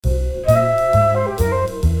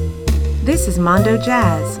This is Mondo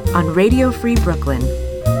Jazz on Radio Free Brooklyn.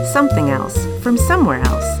 Something else from somewhere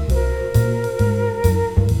else.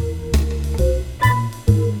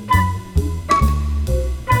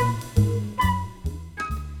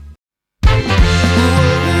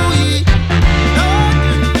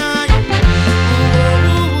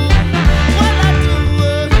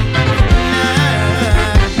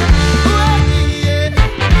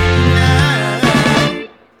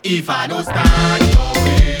 If I don't stand your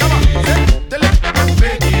way,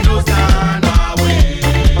 make it no stand my way.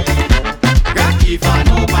 If I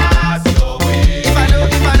don't pass your way, if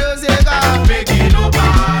I don't say God, make it no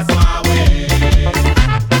pass my way.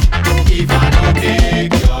 If I don't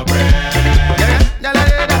take your breath,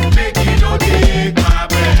 make it no take my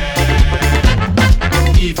breath.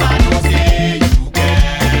 If I don't say you can,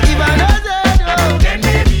 if I don't say no, then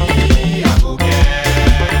maybe I go get.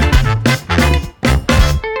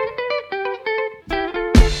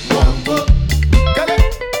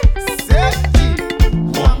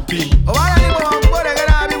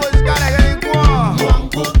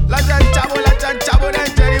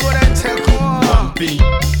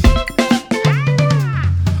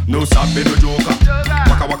 No sabe no joker.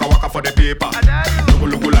 Waka waka waka for the paper.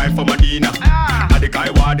 Look look life for Medina. I the guy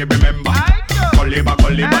what they remember. Koleba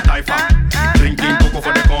taifa. Drinking cocoa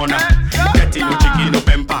for the corner. Getting no chicken no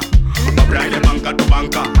pemper. No bride banker to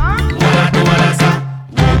banker. Wala do wala sa.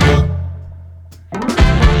 Wogo.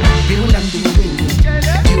 Biulam ding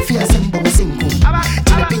you fear sembo singu.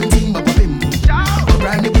 Tina ping ting baba bimbo.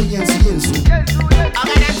 Brand new yensu yensu.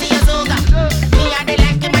 Organize your soga. Me and the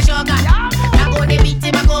like in my shoga. I go the beat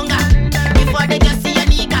in my conga. Before they just see your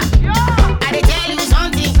nigga. I dey tell you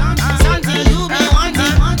something. Something you be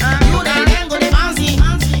wanting. You then go the bouncing.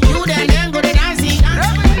 You then go the dancing.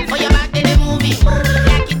 For your back in the movie.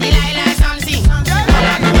 Like it Delilah something.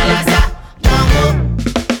 Wala sa.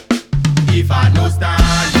 If I no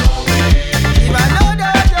stand your way, If I know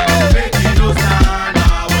that, make it no stand my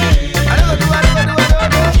way. I don't do.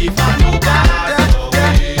 If I no pass your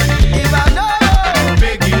way, If I know,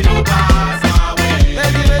 make it no pass my way.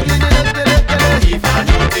 If I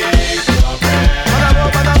no take your breath,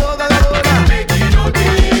 make it no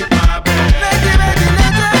take my breath.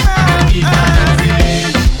 If I no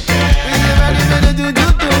say you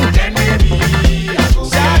can, then maybe I go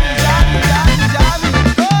get.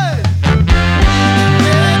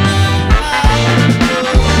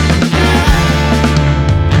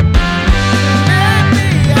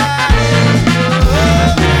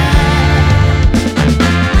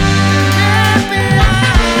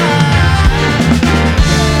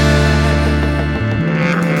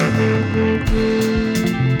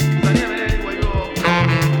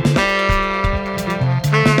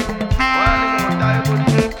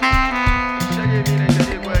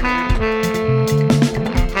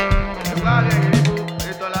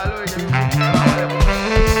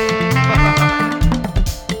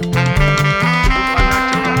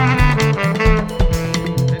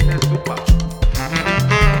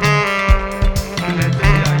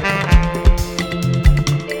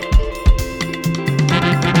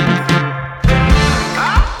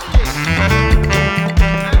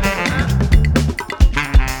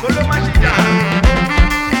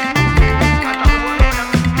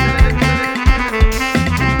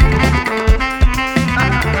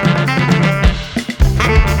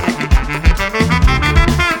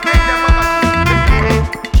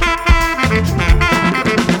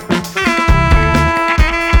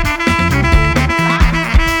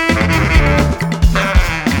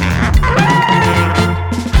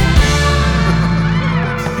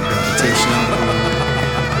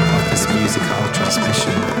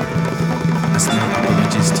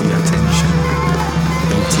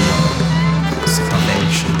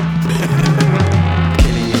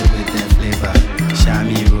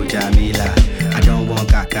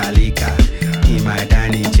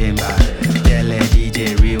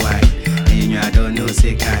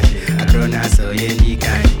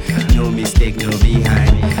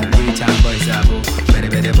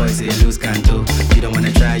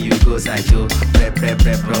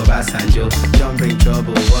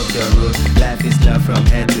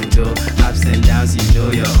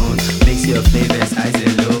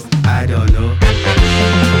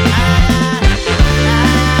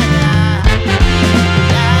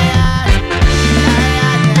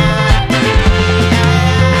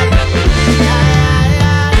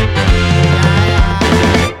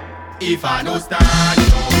 If I no stand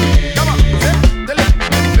your way,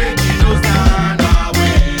 make it no stand my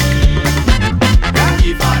way.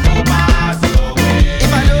 If I no pass your way,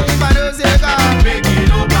 If I know, say God. make it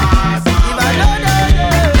no pass my way.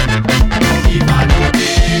 If I no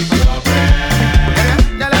take your breath,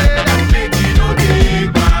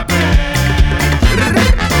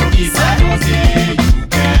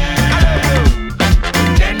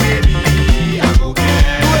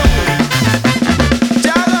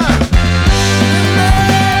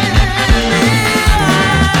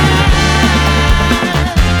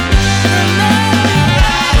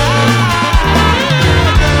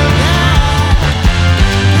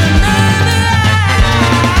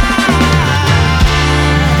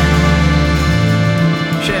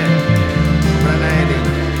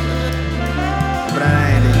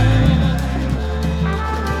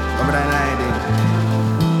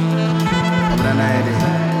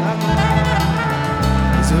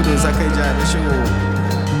 beshuwo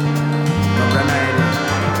Babranaire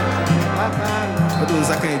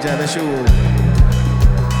Odunza kenja beshuwo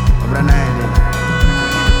Babranaire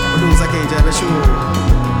Odunza kenja beshuwo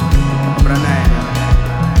Babranaire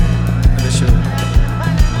Beshuwo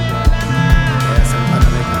Yes, I'm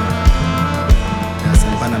Panamaican. Yes,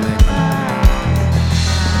 I'm Panamaican.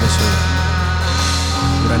 Beshuwo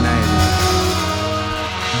Babranaire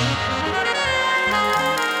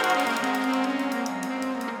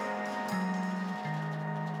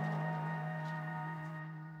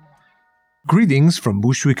Greetings from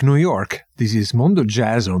Bushwick, New York. This is Mondo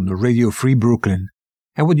Jazz on Radio Free Brooklyn.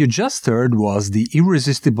 And what you just heard was the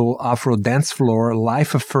irresistible Afro dance floor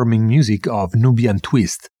life-affirming music of Nubian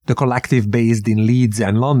Twist, the collective based in Leeds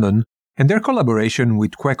and London, and their collaboration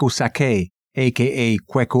with Kweku Sake, aka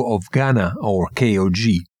Kweku of Ghana or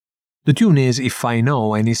KOG. The tune is If I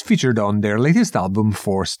Know and is featured on their latest album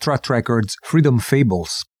for Strut Records, Freedom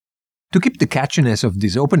Fables. To keep the catchiness of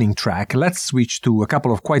this opening track, let's switch to a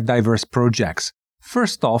couple of quite diverse projects.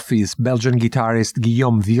 First off is Belgian guitarist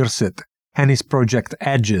Guillaume Vierset and his project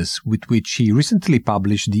Edges, with which he recently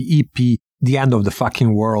published the EP The End of the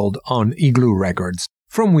Fucking World on Igloo Records,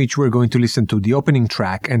 from which we're going to listen to the opening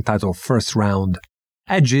track entitled First Round.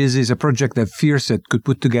 Edges is a project that Vierset could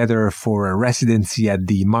put together for a residency at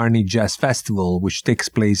the Marni Jazz Festival, which takes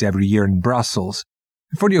place every year in Brussels.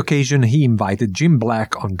 For the occasion, he invited Jim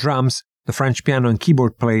Black on drums, the French piano and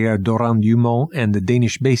keyboard player Doran Dumont, and the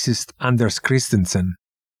Danish bassist Anders Christensen.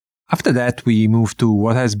 After that, we move to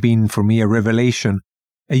what has been for me a revelation,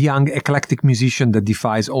 a young eclectic musician that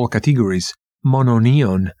defies all categories, Mono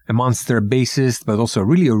Neon, a monster bassist but also a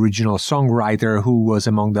really original songwriter who was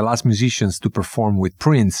among the last musicians to perform with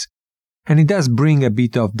Prince. And he does bring a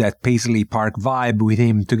bit of that Paisley Park vibe with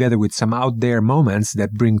him, together with some out-there moments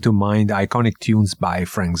that bring to mind iconic tunes by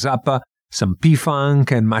Frank Zappa, some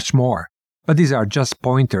P-Funk, and much more. But these are just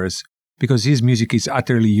pointers, because his music is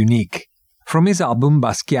utterly unique. From his album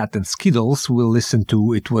Basquiat and Skittles, we'll listen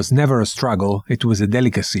to It Was Never a Struggle, It Was a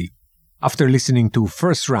Delicacy, after listening to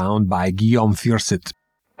First Round by Guillaume Vierset.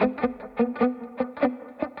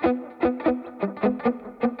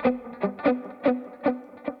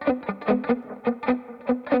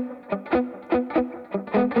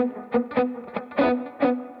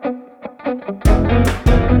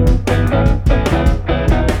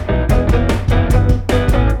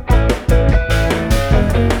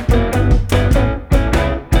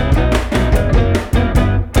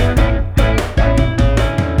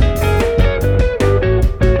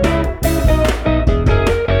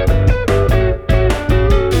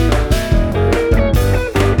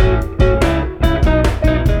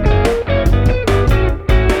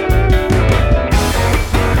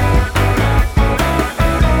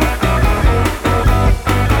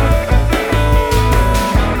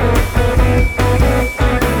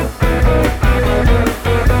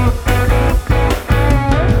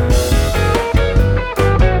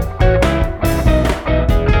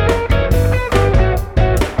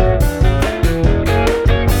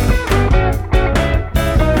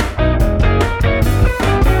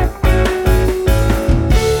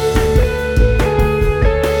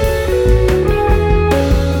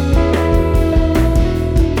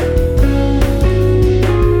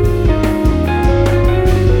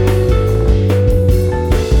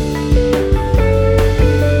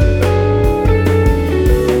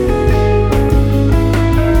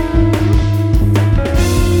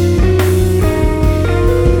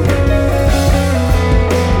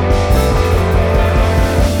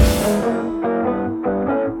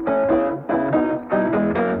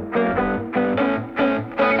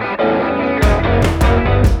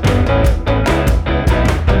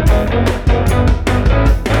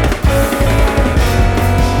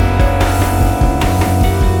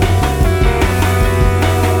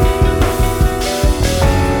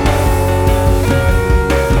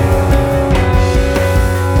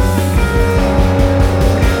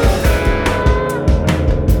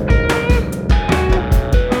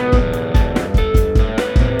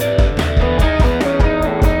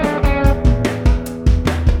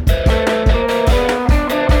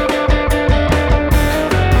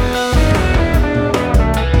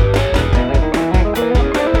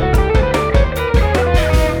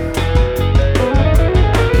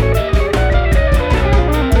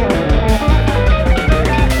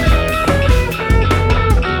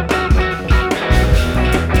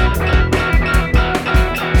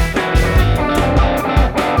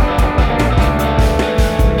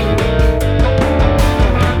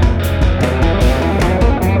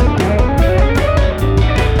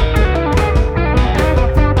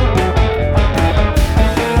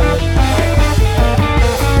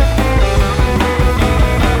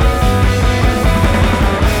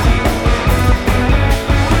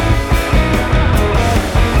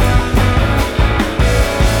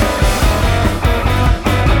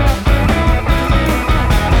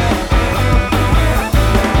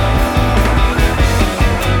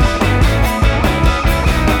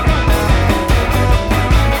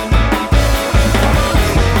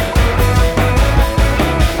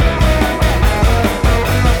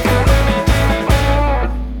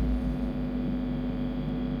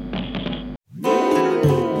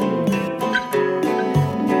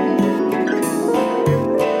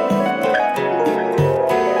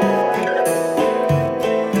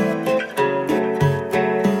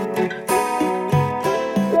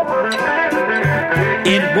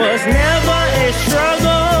 It was never a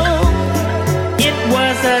struggle, it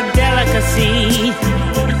was a delicacy.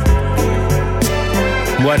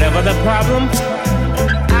 Whatever the problem,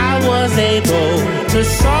 I was able to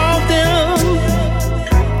solve them.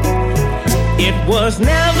 It was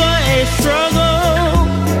never a struggle,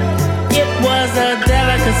 it was a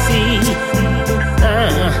delicacy.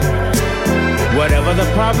 Whatever the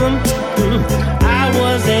problem, I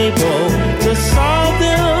was able to solve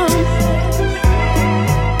them.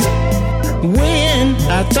 When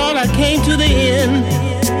I thought I came to the end,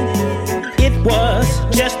 it was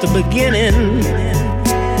just the beginning.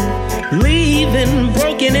 Leaving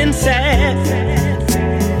broken and sad,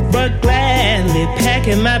 but gladly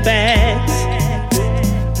packing my bags.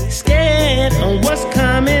 Scared on what's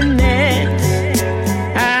coming next.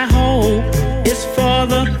 I hope it's for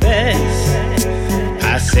the best.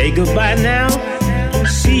 I say goodbye now,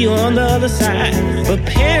 see you on the other side.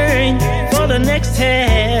 Preparing for the next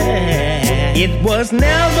test. It was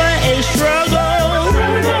never a struggle,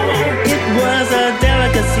 it was a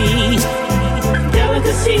delicacy.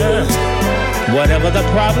 Whatever the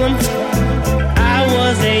problem, I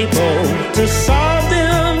was able to solve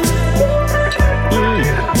them.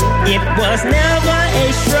 It was never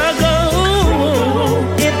a struggle,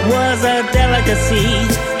 it was a delicacy.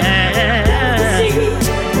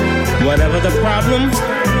 Whatever the problem,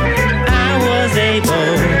 I was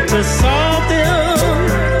able to solve them.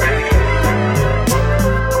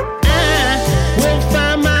 I will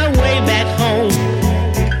find my way back home,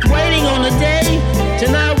 waiting on the day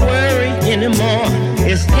to not worry anymore.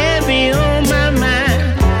 It's heavy on my mind.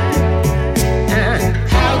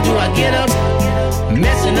 How do I get up?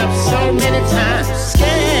 Messing up so many times.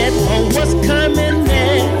 Scared on what's coming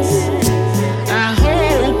next. I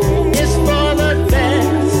hope it's for the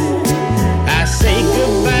best. I say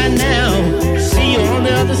goodbye now, see you on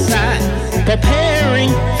the other side. Preparing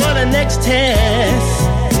for the next test.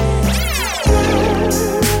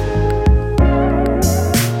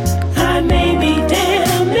 I may be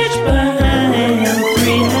damaged, but I am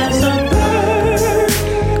free as a bird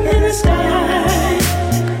in the sky,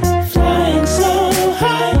 flying so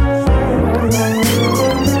high.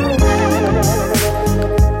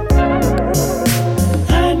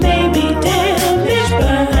 I may be damaged,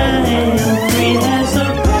 but I am free as a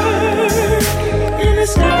bird in the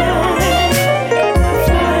sky,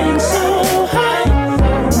 flying so high.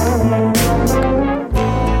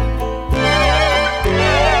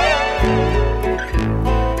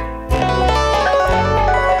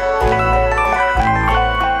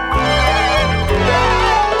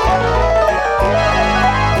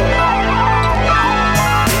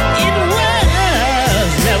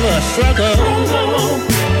 Struggle.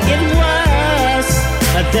 It was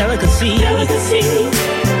a delicacy.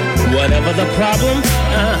 Whatever the problem,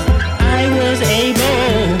 I was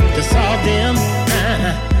able to solve them.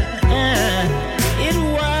 It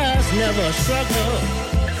was never a struggle.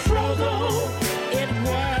 It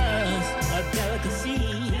was a delicacy.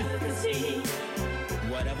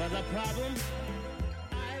 Whatever the problem,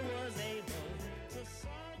 I was able to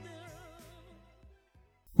solve them.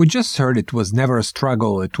 We just heard It Was Never a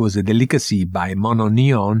Struggle, It Was a Delicacy by Mono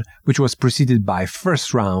Neon, which was preceded by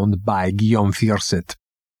First Round by Guillaume Fierset.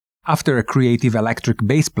 After a creative electric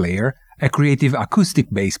bass player, a creative acoustic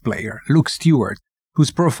bass player, Luke Stewart, whose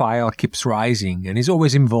profile keeps rising and is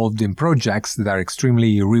always involved in projects that are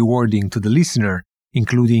extremely rewarding to the listener,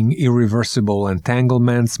 including Irreversible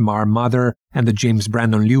Entanglements, Mar Mother, and the James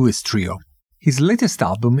Brandon Lewis Trio. His latest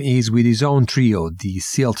album is with his own trio, the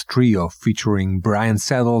Silt Trio, featuring Brian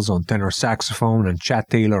Settles on tenor saxophone and Chad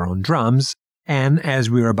Taylor on drums, and, as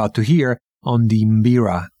we're about to hear, on the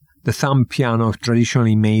mbira, the thumb piano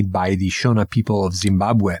traditionally made by the Shona people of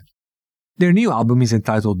Zimbabwe. Their new album is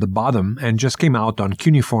entitled The Bottom and just came out on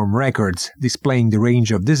Cuneiform Records, displaying the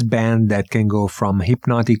range of this band that can go from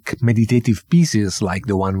hypnotic meditative pieces like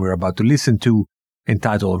the one we're about to listen to,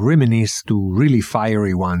 entitled Reminisce, to really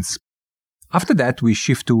fiery ones. After that, we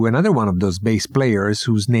shift to another one of those bass players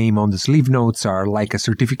whose name on the sleeve notes are like a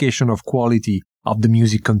certification of quality of the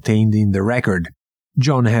music contained in the record,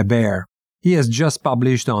 John Hebert. He has just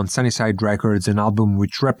published on Sunnyside Records an album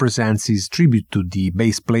which represents his tribute to the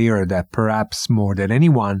bass player that perhaps more than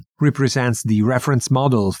anyone represents the reference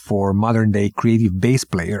model for modern-day creative bass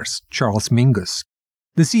players, Charles Mingus.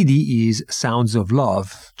 The CD is Sounds of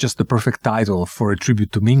Love, just the perfect title for a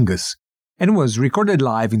tribute to Mingus, and was recorded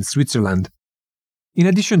live in Switzerland. In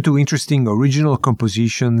addition to interesting original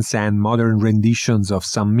compositions and modern renditions of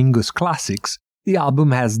some Mingus classics, the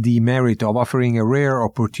album has the merit of offering a rare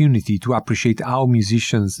opportunity to appreciate how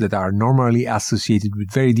musicians that are normally associated with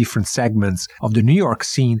very different segments of the New York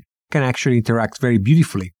scene can actually interact very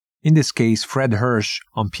beautifully. In this case, Fred Hirsch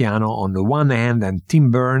on piano on the one hand and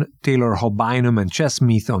Tim Byrne, Taylor Hobynum and Chess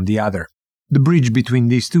Smith on the other. The bridge between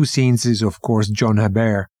these two scenes is of course John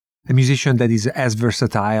Hebert, a musician that is as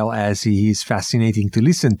versatile as he is fascinating to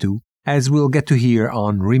listen to, as we'll get to hear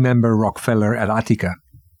on Remember Rockefeller at Attica.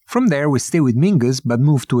 From there we stay with Mingus but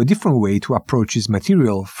move to a different way to approach his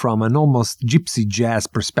material from an almost gypsy jazz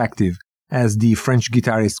perspective, as the French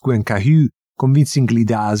guitarist Gwen Cahu convincingly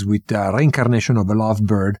does with Reincarnation of a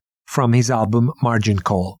Lovebird from his album Margin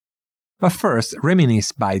Call. But first,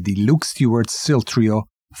 Reminisce by the Luke Stewart Sill Trio,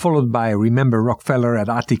 followed by Remember Rockefeller at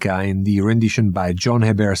Attica in the rendition by John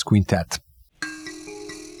Hebert's Quintet.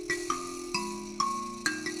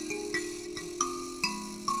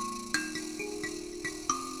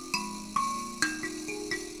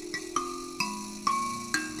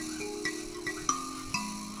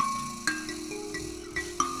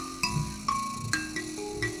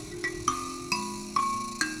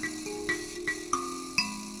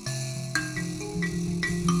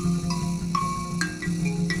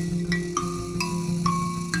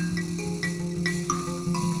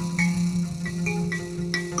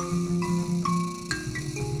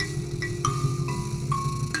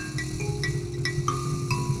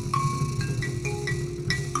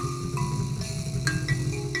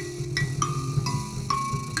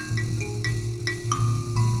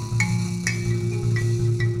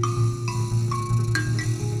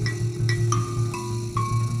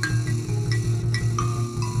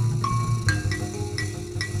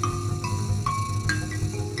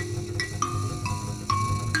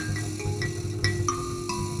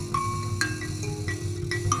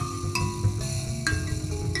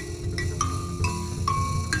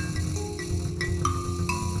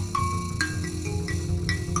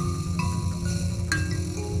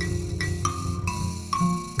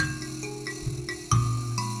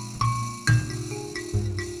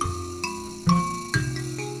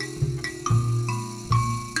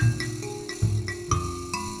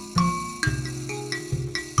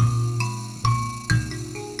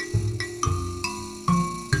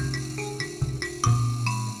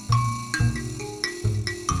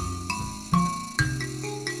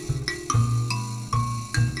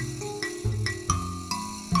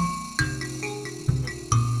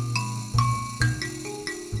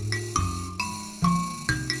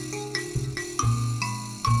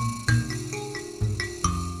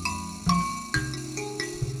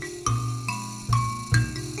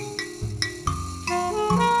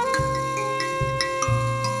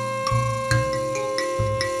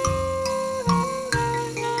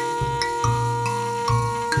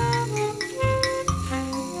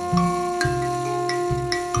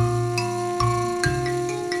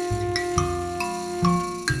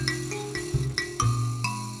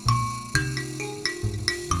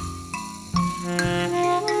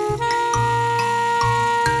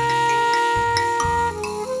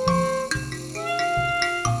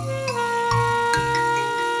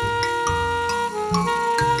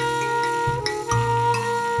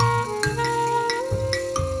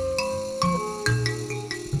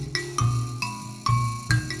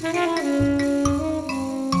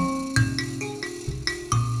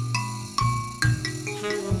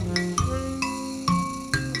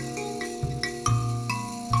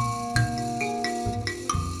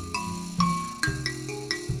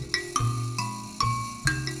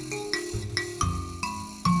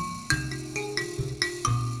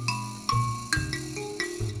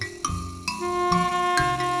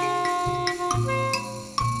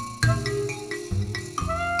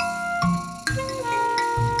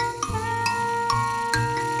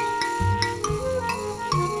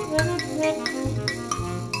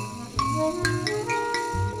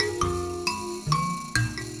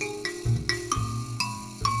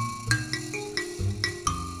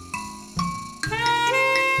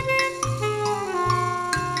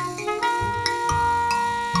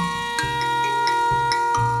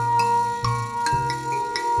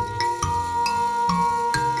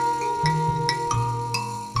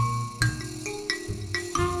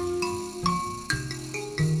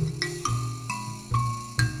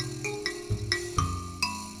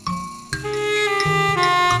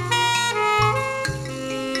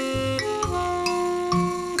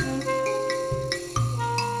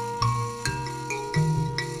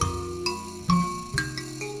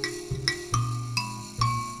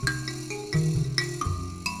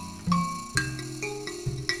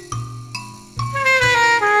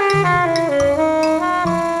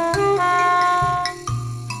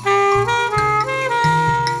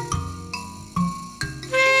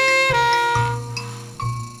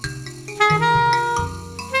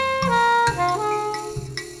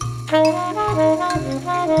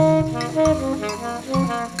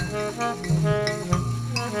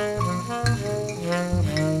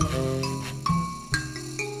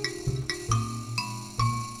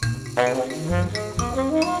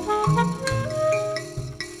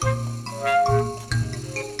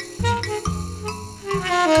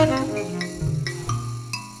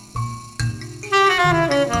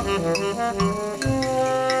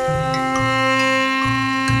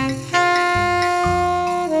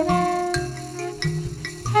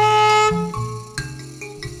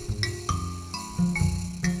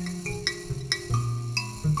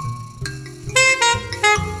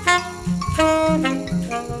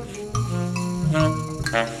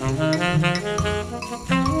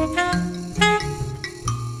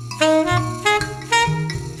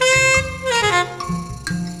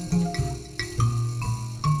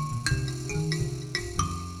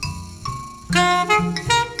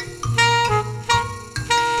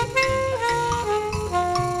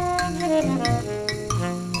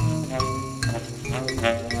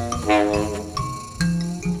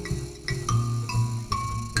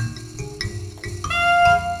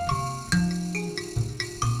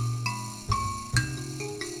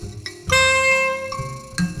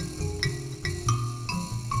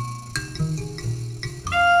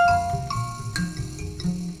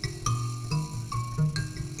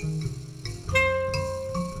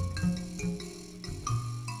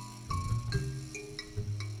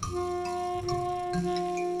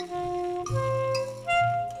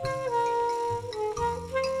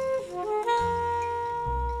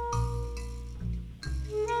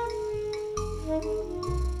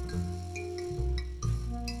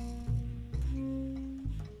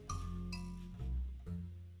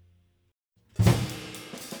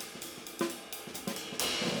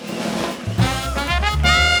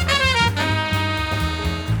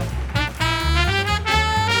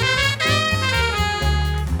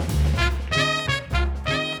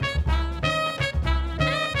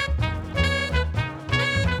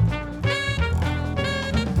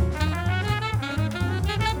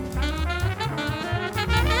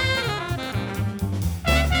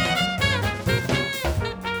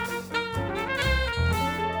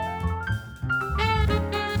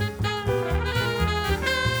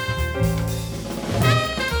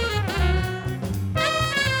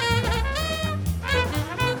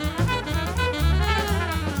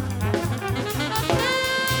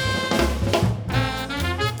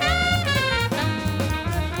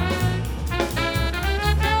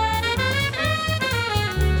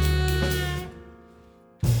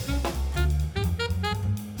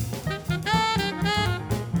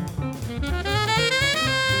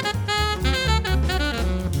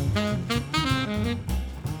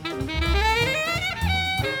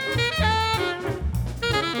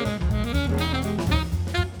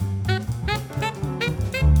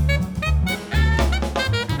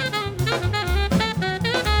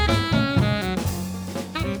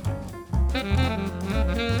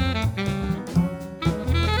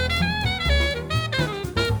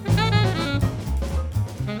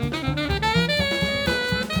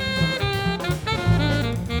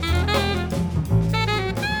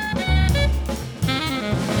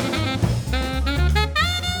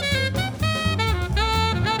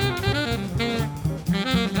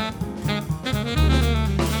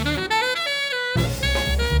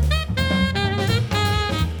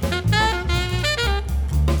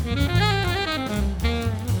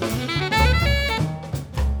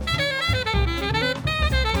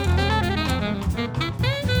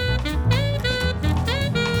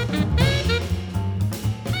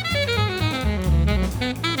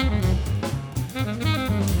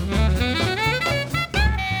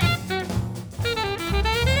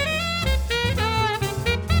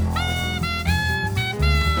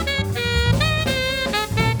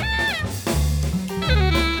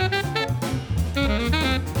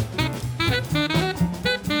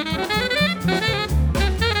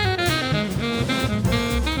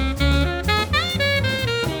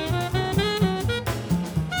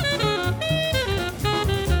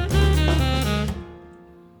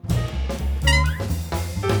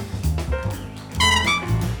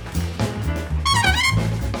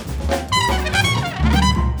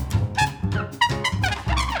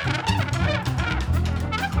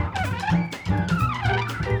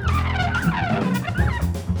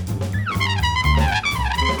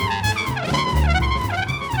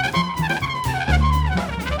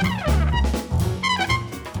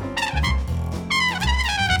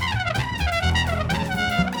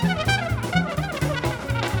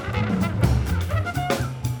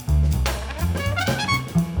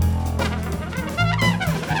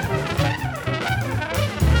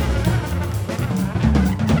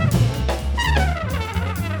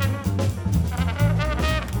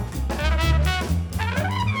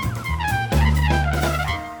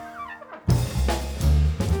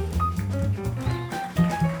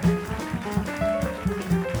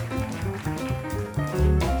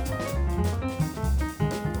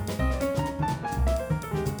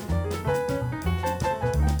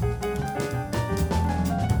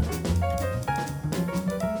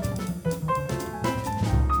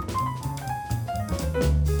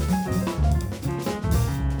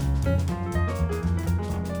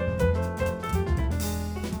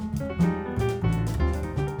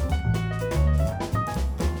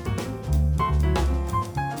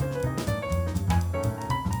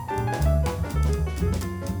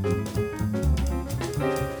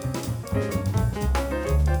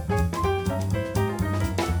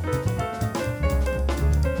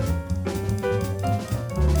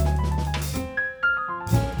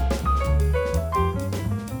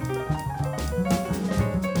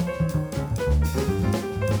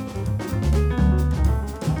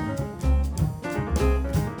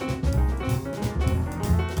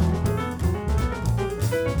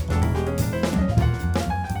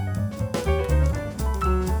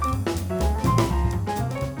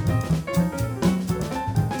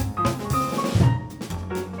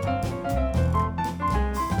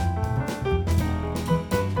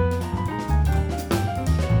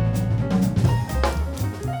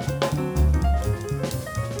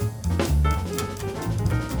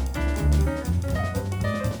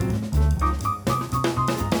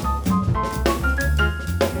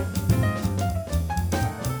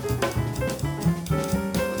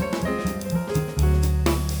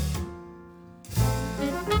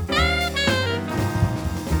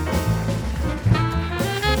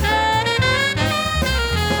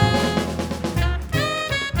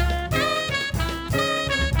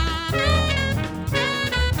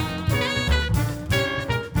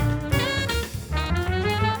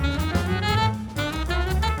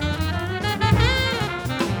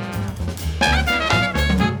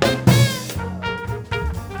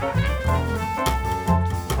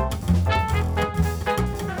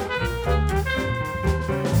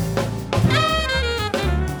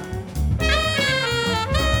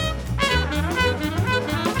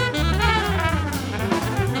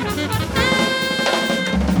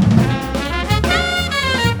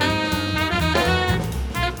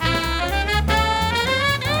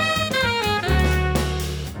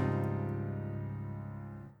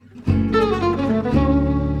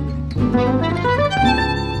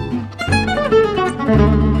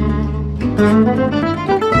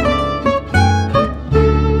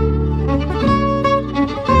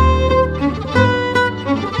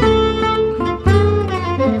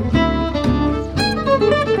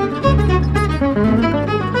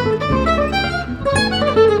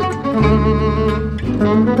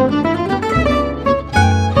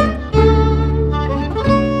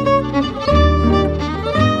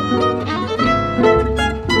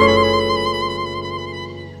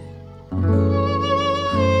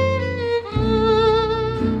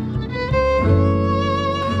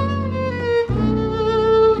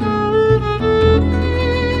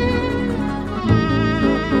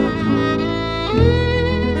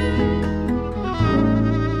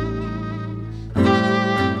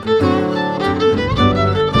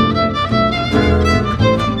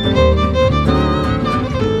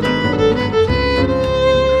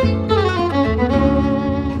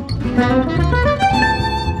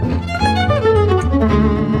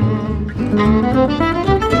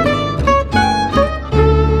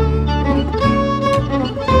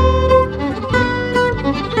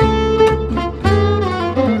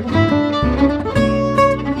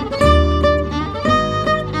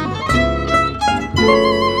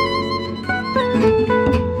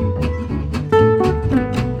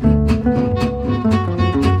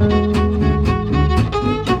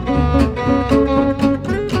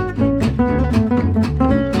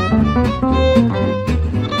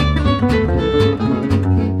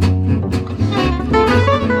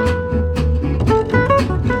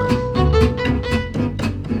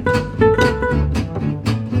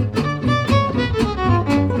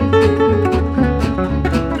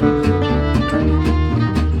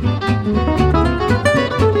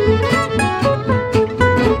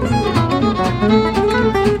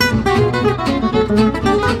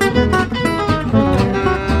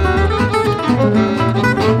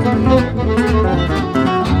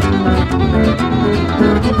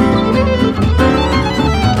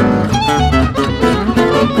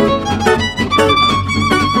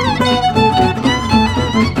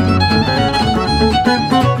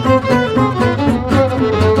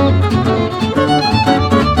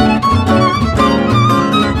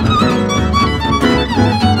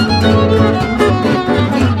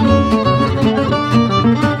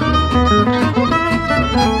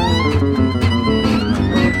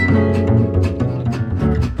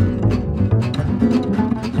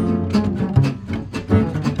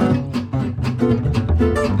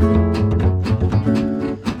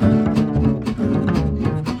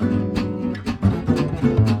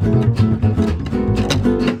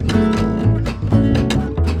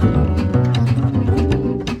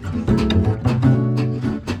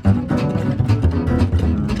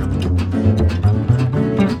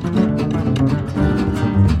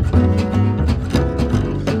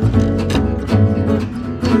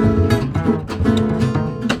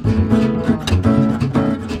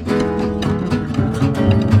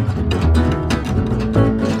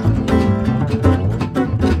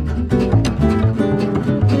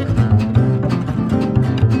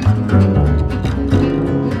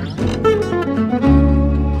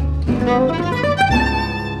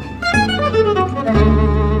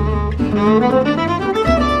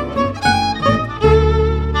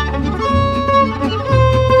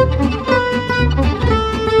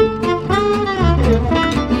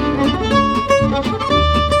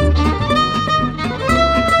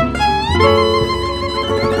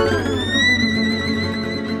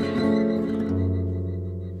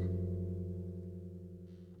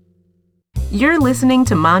 You're listening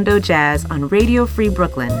to Mondo Jazz on Radio Free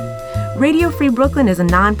Brooklyn. Radio Free Brooklyn is a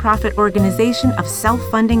nonprofit organization of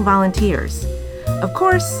self-funding volunteers. Of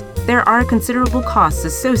course, there are considerable costs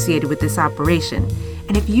associated with this operation,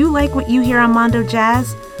 and if you like what you hear on Mondo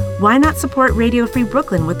Jazz, why not support Radio Free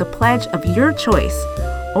Brooklyn with a pledge of your choice,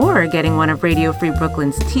 or getting one of Radio Free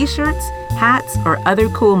Brooklyn's t-shirts, hats, or other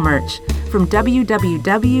cool merch from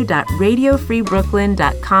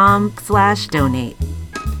www.radiofreebrooklyn.com/donate.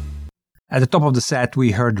 At the top of the set,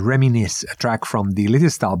 we heard Reminisce, a track from the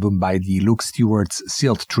latest album by the Luke Stewart's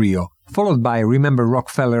Silt Trio, followed by Remember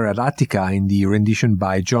Rockefeller at Attica in the rendition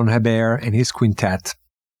by John Hebert and his quintet.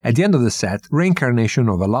 At the end of the set, Reincarnation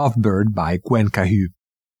of a Lovebird by Gwen Cahu.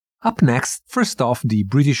 Up next, first off, the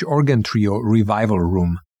British organ trio Revival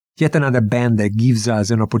Room, yet another band that gives us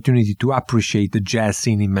an opportunity to appreciate the jazz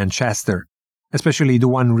scene in Manchester, especially the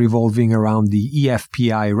one revolving around the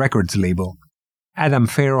EFPI Records label. Adam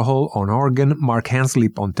Fairhall on organ, Mark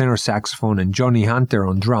Hanslip on tenor saxophone, and Johnny Hunter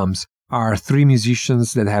on drums are three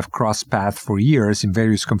musicians that have crossed paths for years in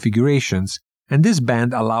various configurations and this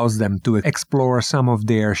band allows them to explore some of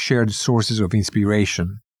their shared sources of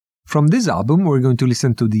inspiration. From this album, we're going to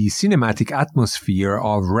listen to the cinematic atmosphere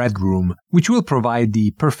of Red Room, which will provide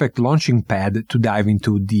the perfect launching pad to dive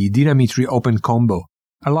into the Dinamitri Open Combo,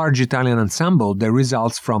 a large Italian ensemble that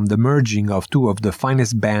results from the merging of two of the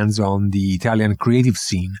finest bands on the Italian creative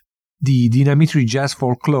scene. The Dinamitri Jazz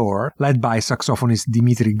Folklore, led by saxophonist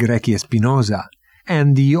Dimitri Grechi Espinosa,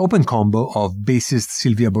 and the Open Combo of bassist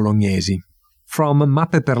Silvia Bolognesi. From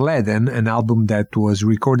Mappe per l'Eden, an album that was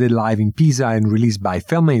recorded live in Pisa and released by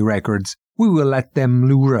Felmey Records, we will let them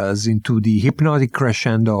lure us into the hypnotic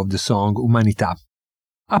crescendo of the song Umanità.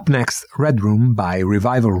 Up next, Red Room by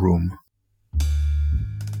Revival Room.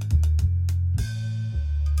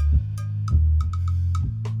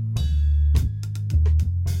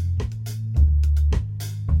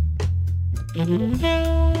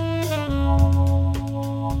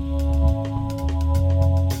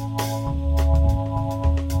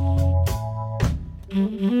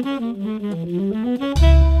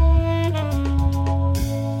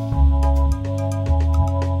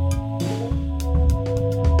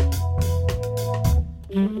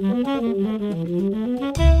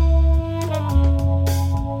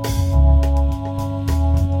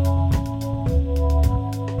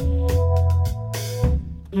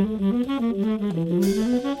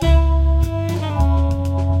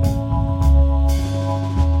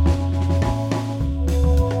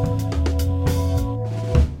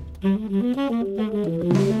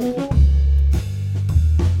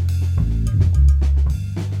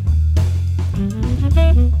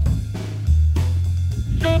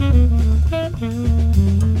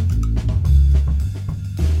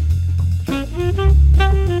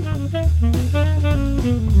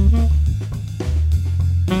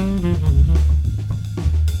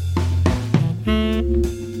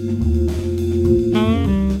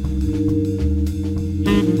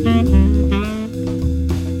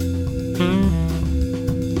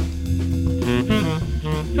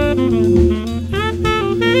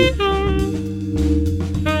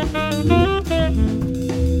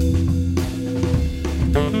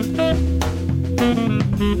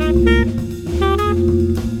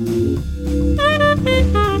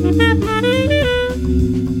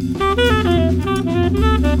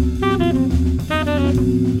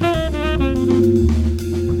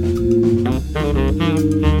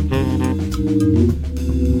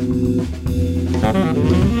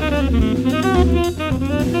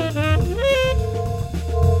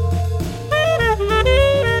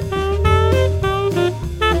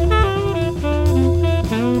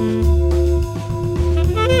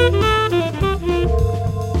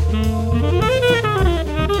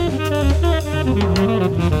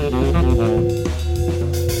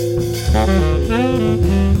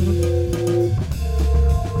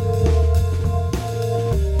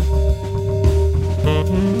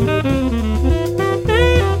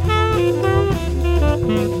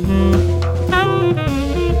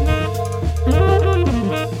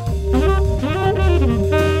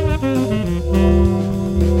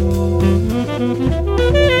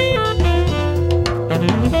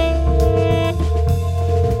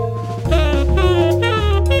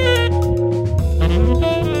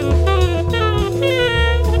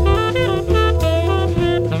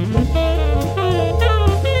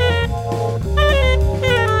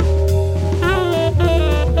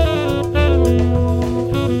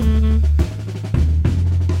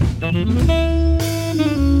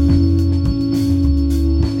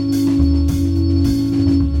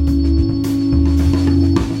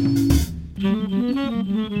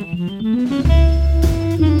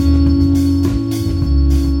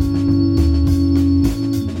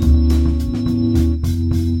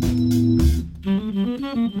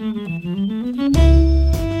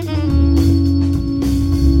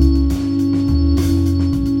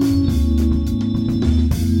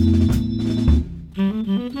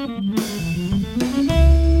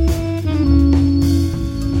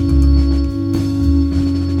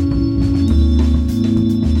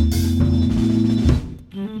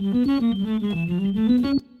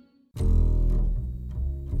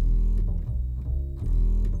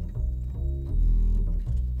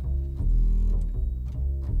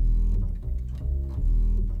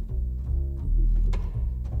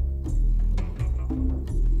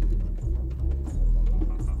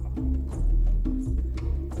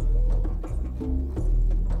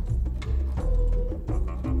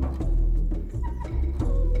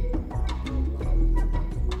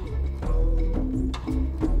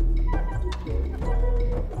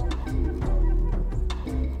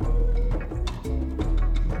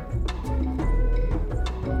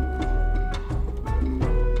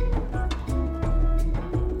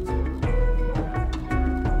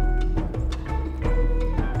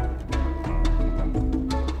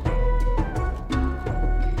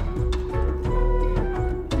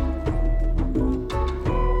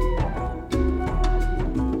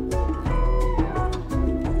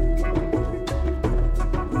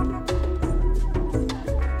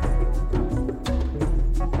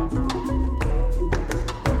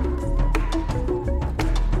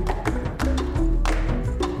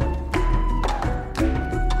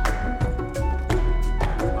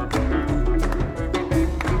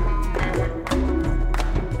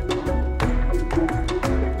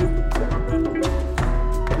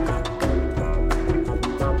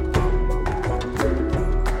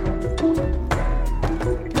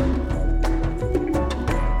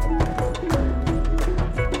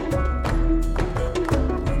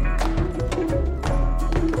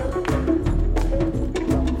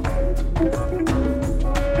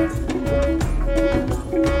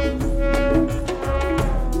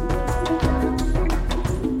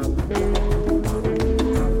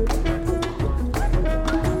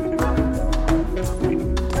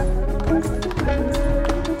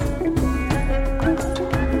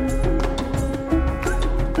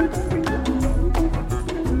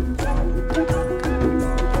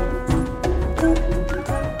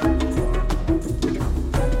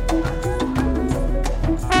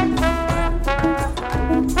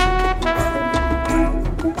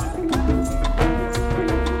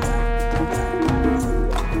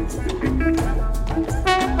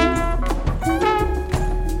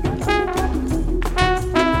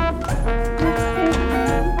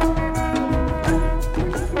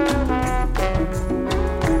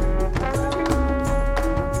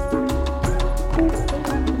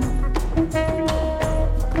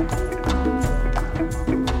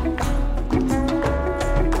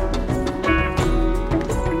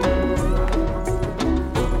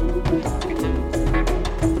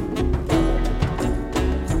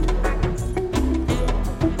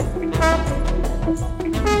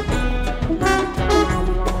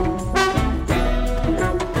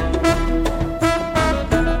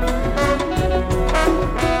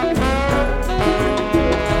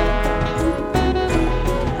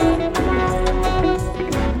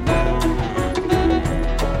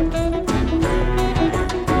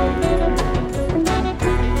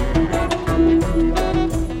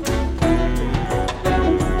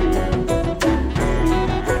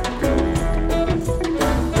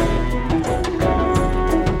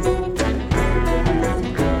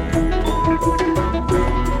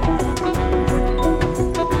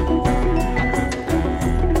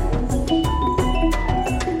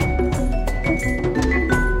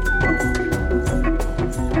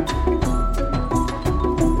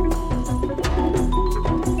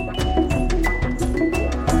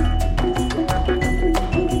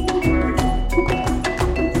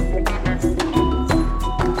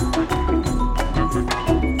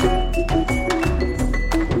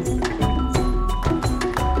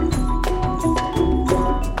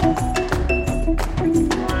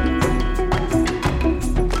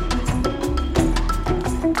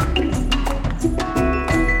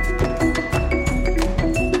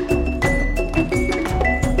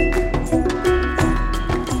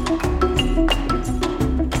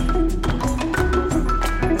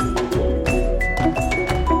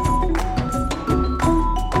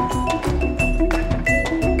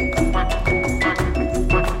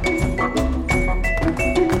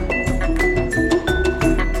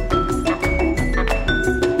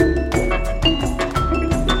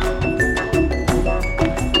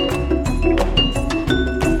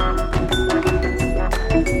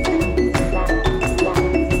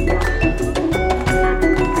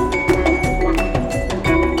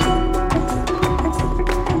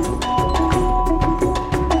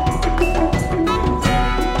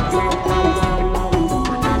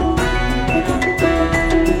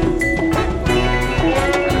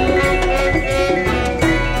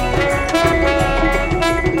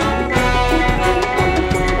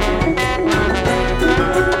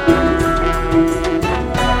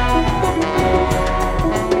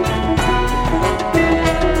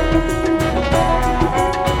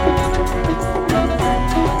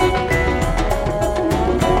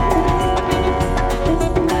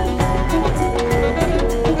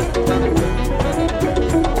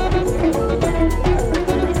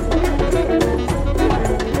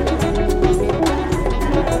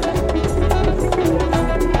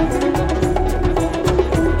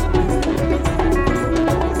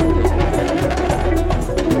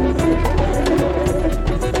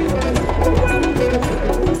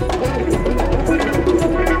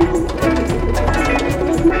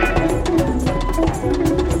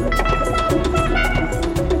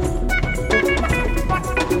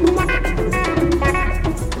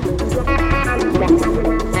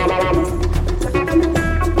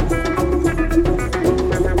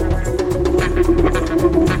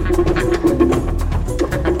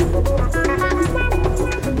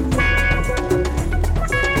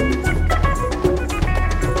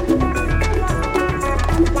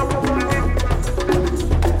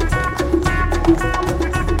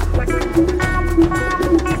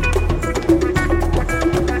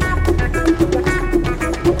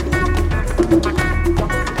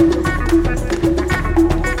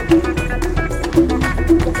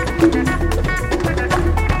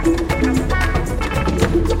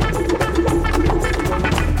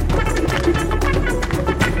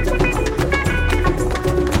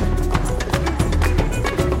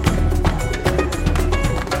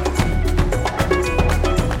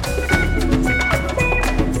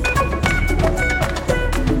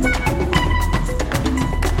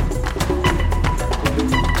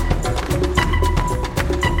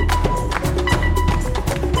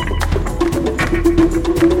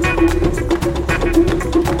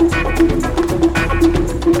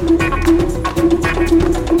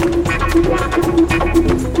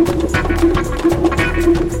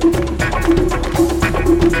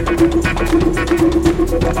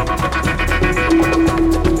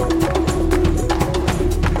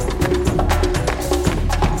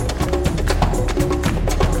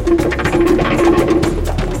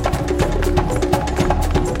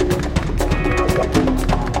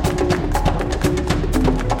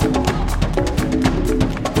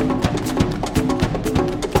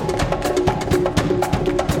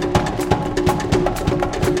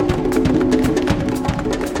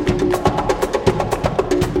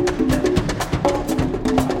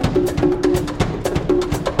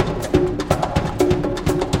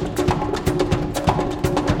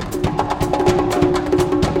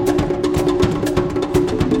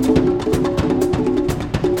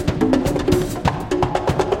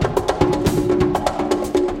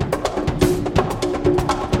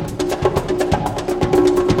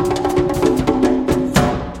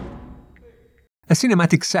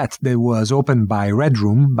 cinematic set that was opened by Red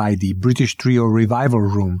Room by the British trio Revival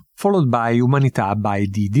Room, followed by Umanità by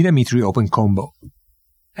the Dinamitri Open Combo.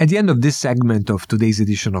 At the end of this segment of today's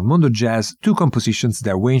edition of Mondo Jazz, two compositions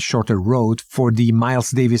that Wayne Shorter wrote for the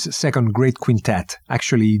Miles Davis Second Great Quintet,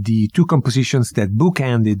 actually the two compositions that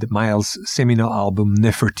bookended Miles' seminal album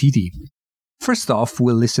Nefertiti. First off,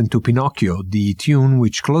 we'll listen to Pinocchio, the tune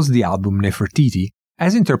which closed the album Nefertiti,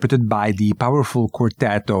 as interpreted by the powerful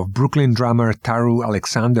quartet of Brooklyn drummer Taru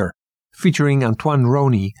Alexander, featuring Antoine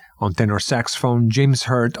Roney on tenor saxophone, James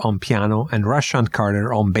Hurt on piano, and Rashaan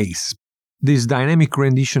Carter on bass. This dynamic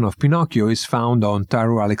rendition of Pinocchio is found on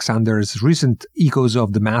Taru Alexander's recent Echoes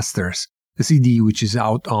of the Masters, a CD which is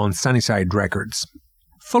out on Sunnyside Records.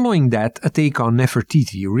 Following that, a take on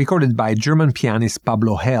Nefertiti, recorded by German pianist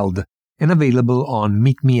Pablo Held, and available on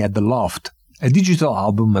Meet Me at the Loft, a digital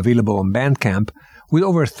album available on Bandcamp, with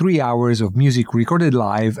over 3 hours of music recorded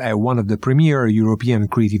live at one of the premier European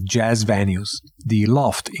creative jazz venues, the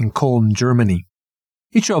Loft in Cologne, Germany.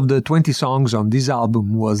 Each of the 20 songs on this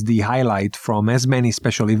album was the highlight from as many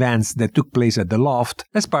special events that took place at the Loft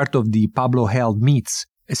as part of the Pablo Held Meets,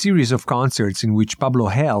 a series of concerts in which Pablo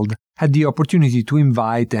Held had the opportunity to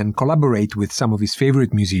invite and collaborate with some of his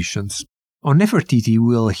favorite musicians. On Nefertiti,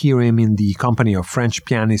 we'll hear him in the company of French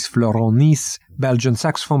pianist Florent Nice, Belgian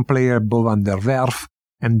saxophone player Bo van der Werf,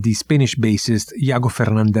 and the Spanish bassist Iago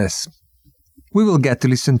Fernandez. We will get to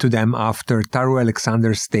listen to them after Taru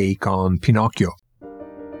Alexander's take on Pinocchio.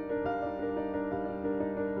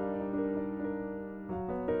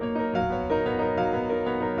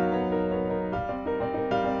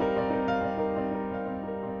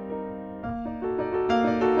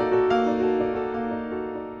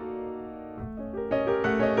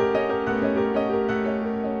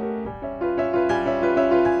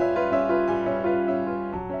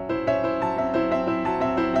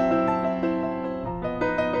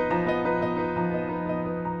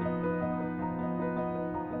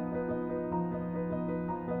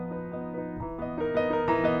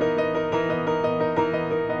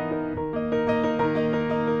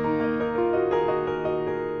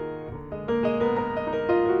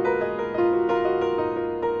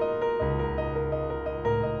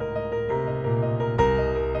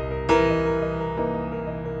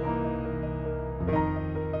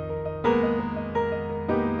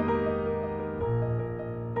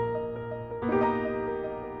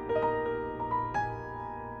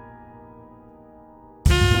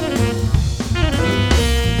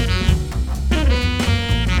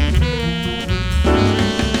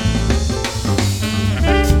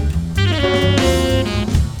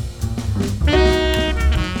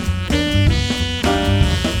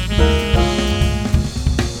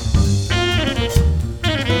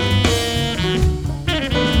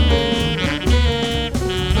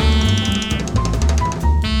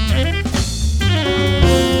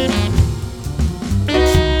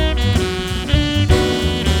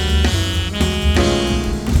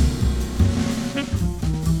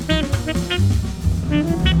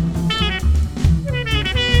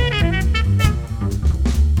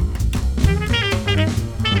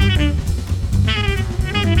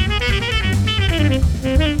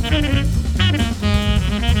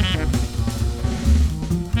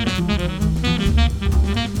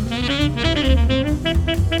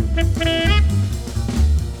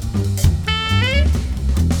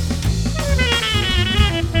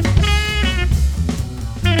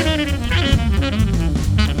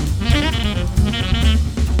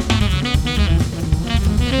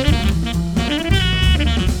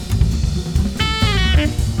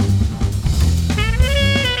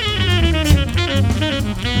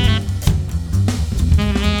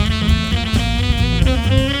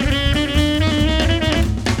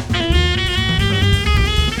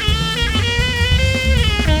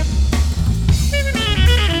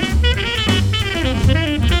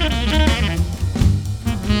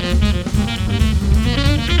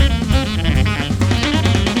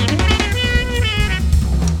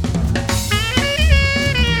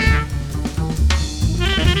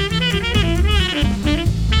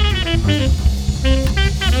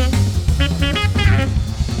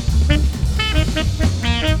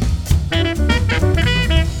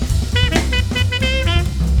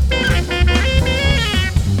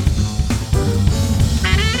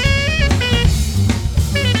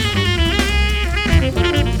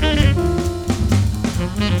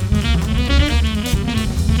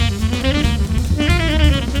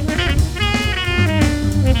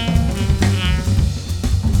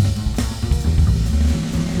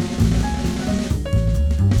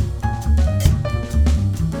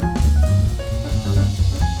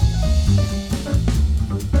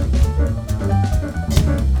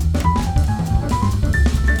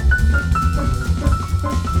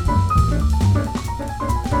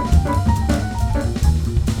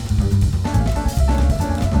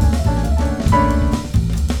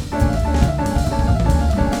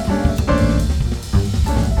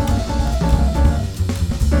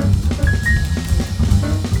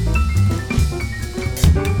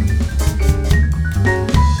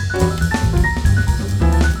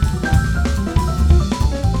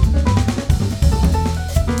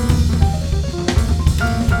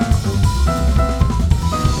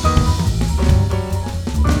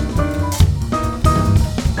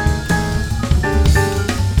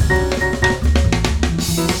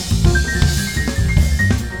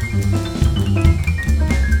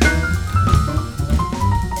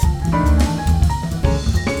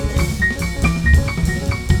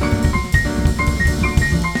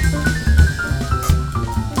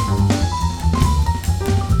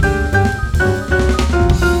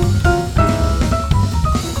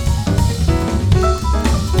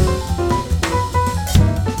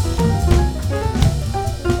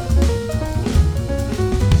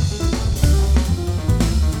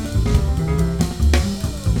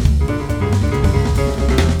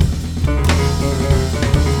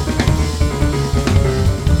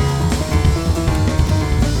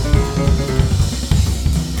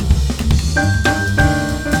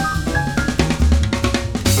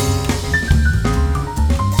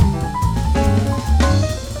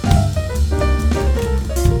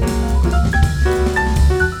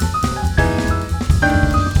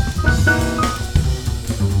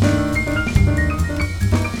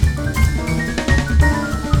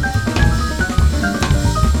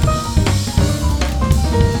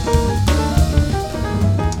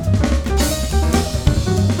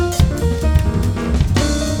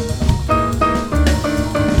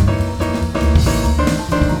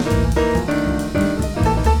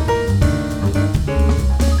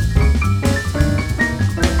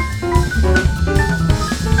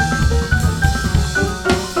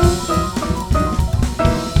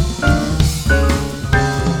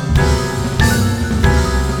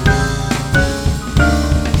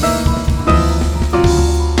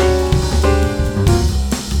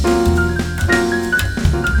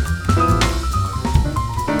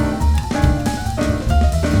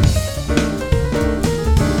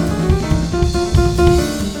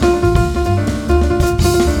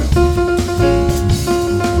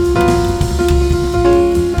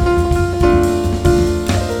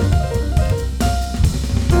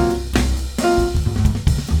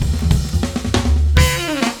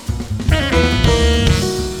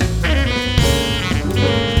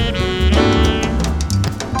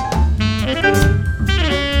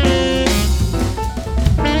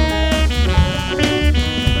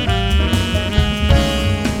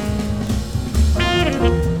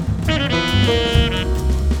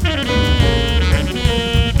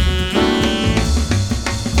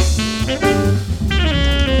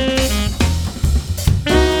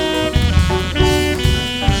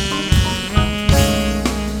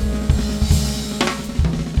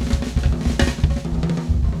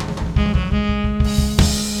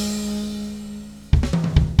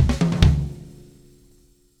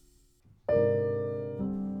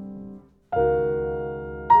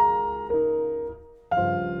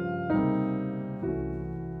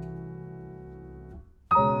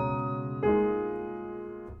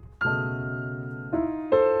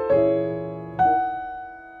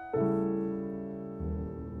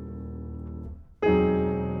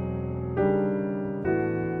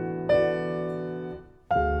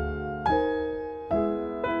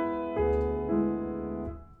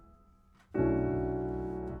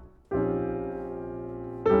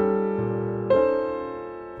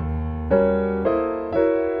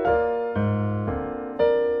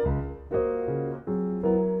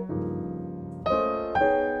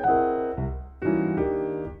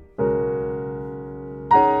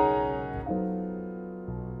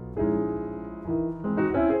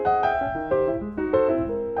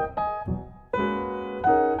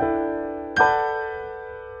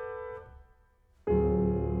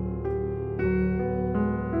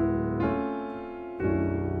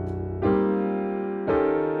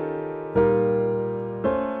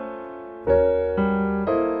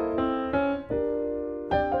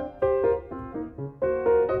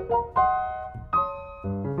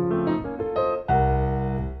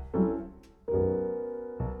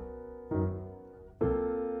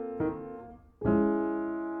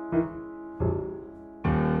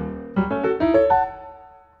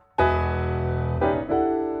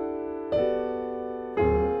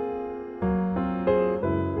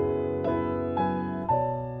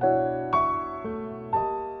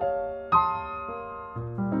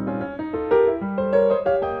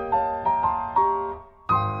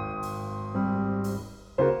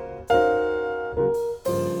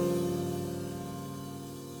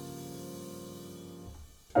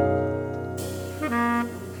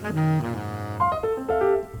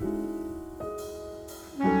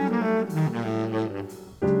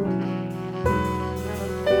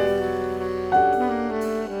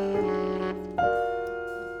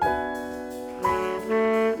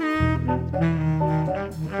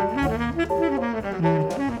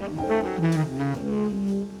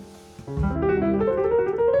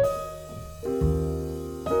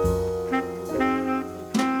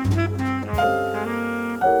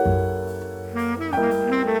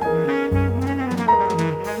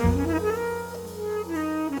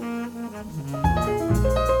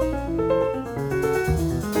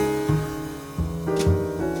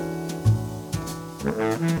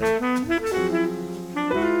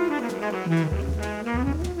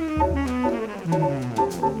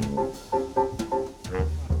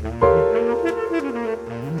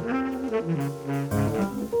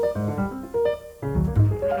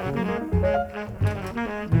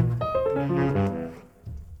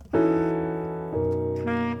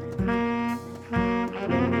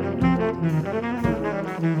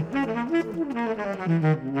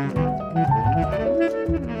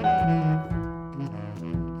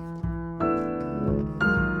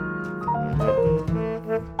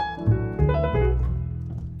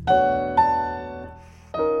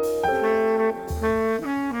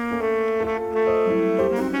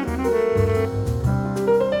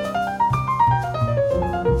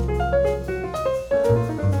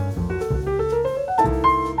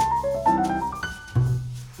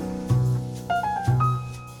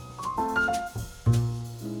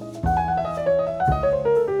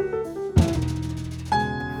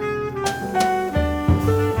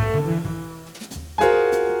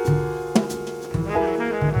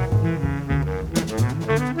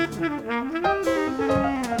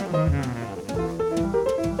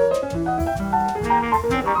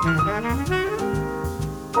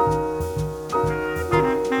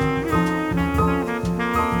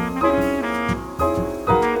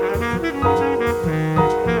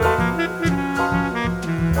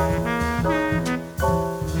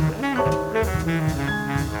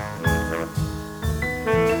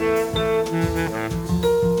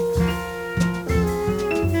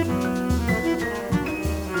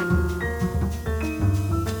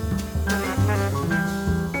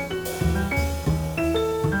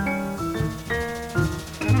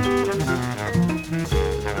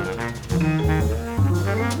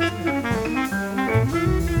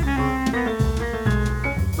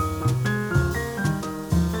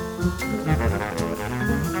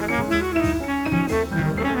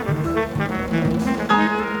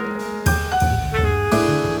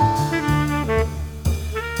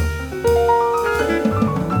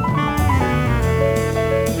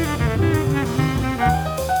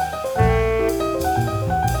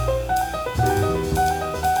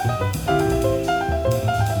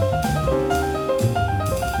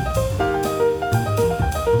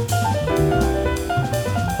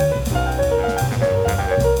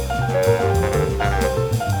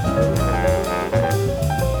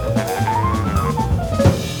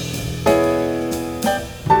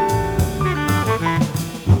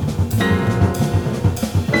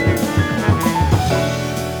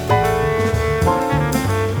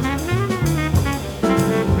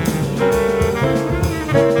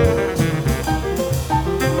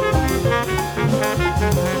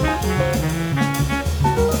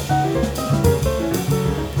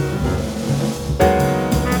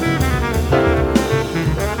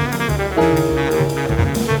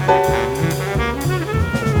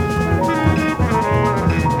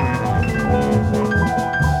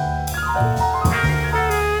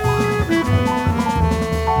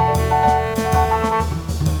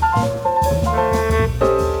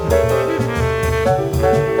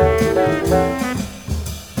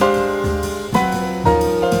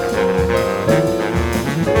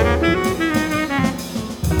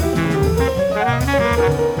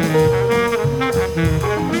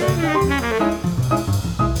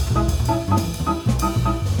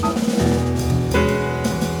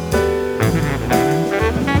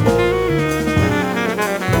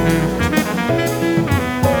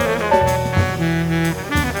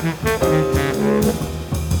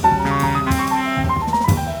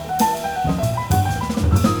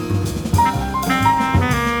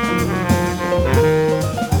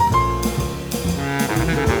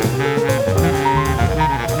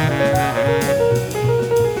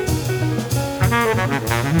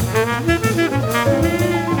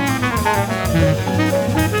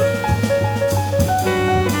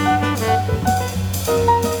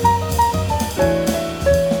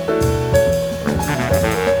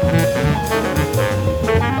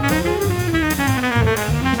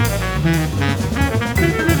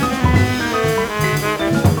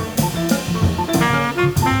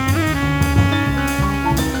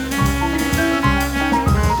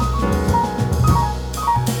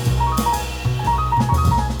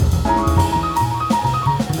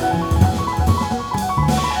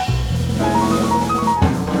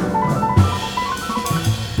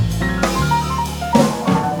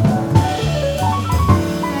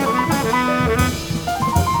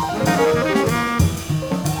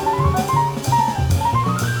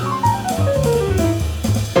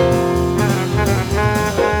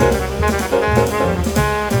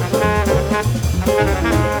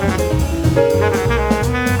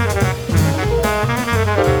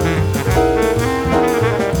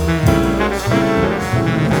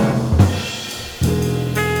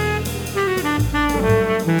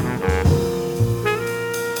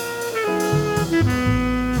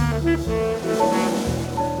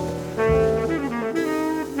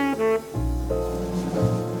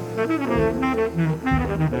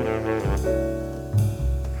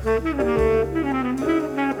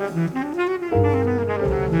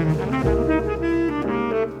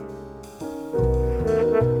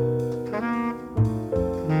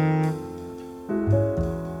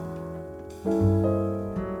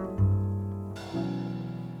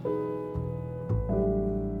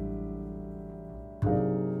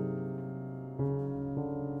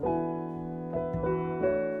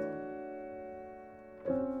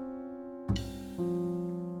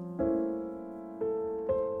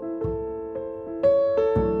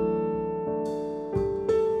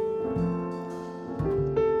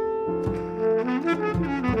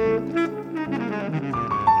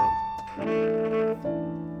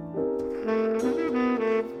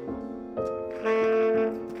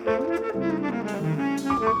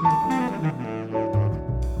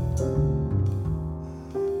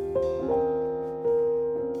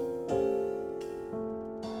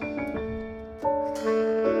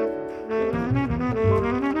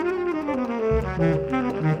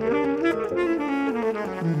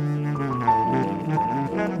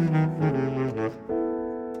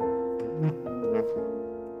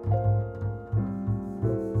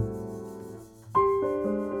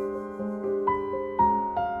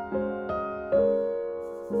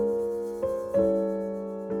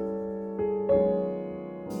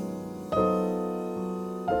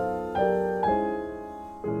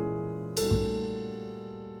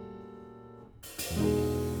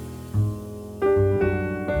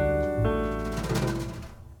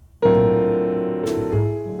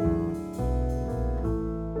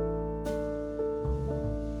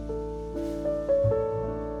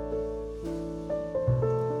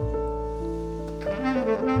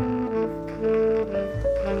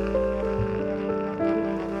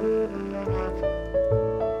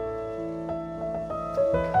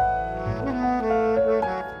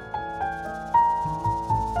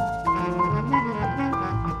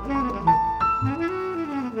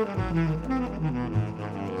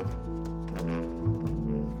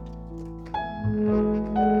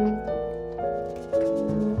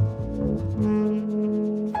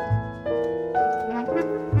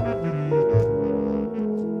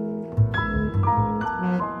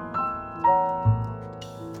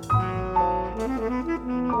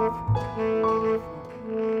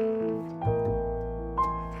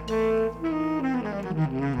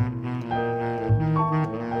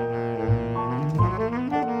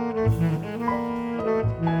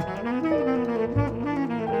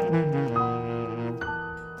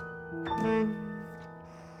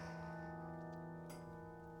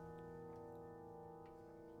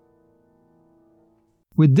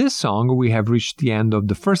 With this song, we have reached the end of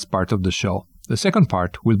the first part of the show. The second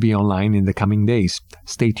part will be online in the coming days.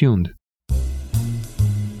 Stay tuned.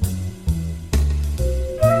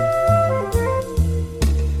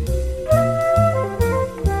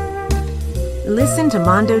 Listen to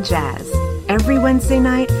Mondo Jazz every Wednesday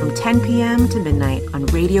night from 10 p.m. to midnight on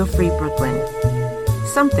Radio Free Brooklyn.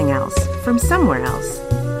 Something else from somewhere else.